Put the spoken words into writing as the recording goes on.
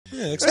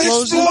Yeah, Explosion!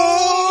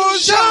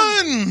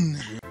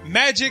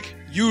 Magic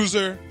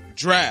user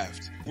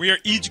draft. We are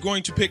each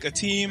going to pick a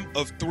team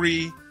of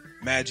 3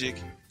 Magic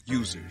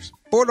users.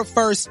 For the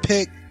first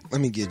pick,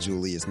 let me get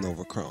Julius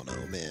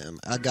Novachrono, man.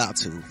 I got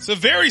to. It's a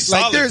very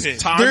solid pick.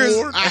 Time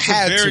Lord. I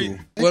had to.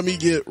 Let me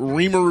get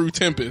Rimuru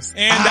Tempest.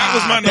 And that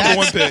was my number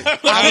 1 pick.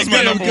 That was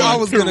my number 1. I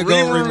was gonna go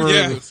Rimuru.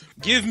 Yeah.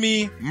 Give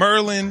me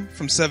Merlin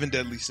from 7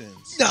 Deadly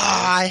Sins. Nah,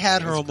 I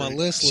had her on my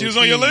list. She was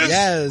on your list?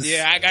 Yes.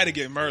 Yeah, I gotta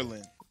get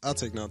Merlin. I'll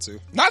take Natsu.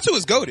 Natsu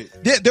is goated.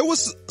 Yeah, there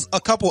was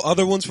a couple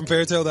other ones from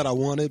Fairy Tail that I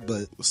wanted,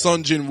 but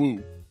Sun Jin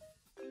Woo.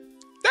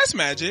 That's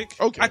magic.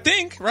 Okay. I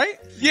think, right?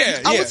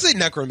 Yeah, I would say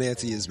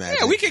Necromancy is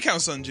magic. Yeah, we can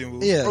count Sun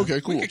Jinwoo. Yeah. Okay,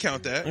 cool. We can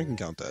count that. I can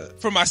count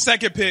that. For my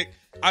second pick,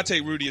 I'll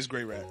take Rudeus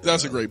Grey Rat.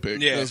 That's a great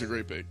pick. Yeah. That's a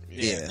great pick.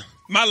 Yeah.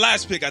 My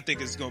last pick, I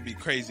think, is going to be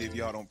crazy if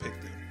y'all don't pick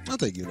them. I'll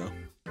take you know.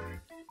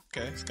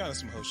 Okay, it's kind of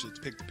some whole shit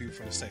to pick the people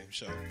from the same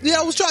show. Yeah,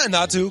 I was trying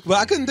not to, but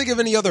I couldn't think of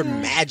any other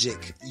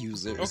magic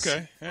users.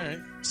 Okay, all right.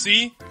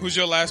 See, who's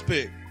your last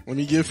pick? Let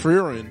me get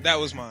Frieren. That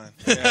was mine.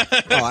 Yeah.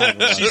 I have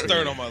one. She's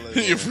third on my list.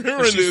 Yeah, Or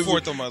Frieren she's is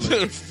fourth on my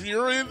list.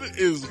 Frieren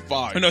is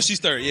fire. Oh, no, she's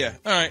third. Yeah.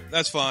 All right,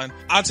 that's fine.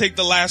 I'll take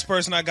the last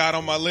person I got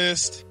on my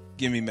list.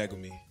 Give me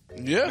Megami.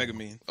 Yeah.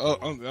 Megami.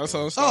 Oh, that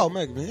sounds. Oh,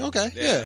 Mega Man. Okay. Yeah.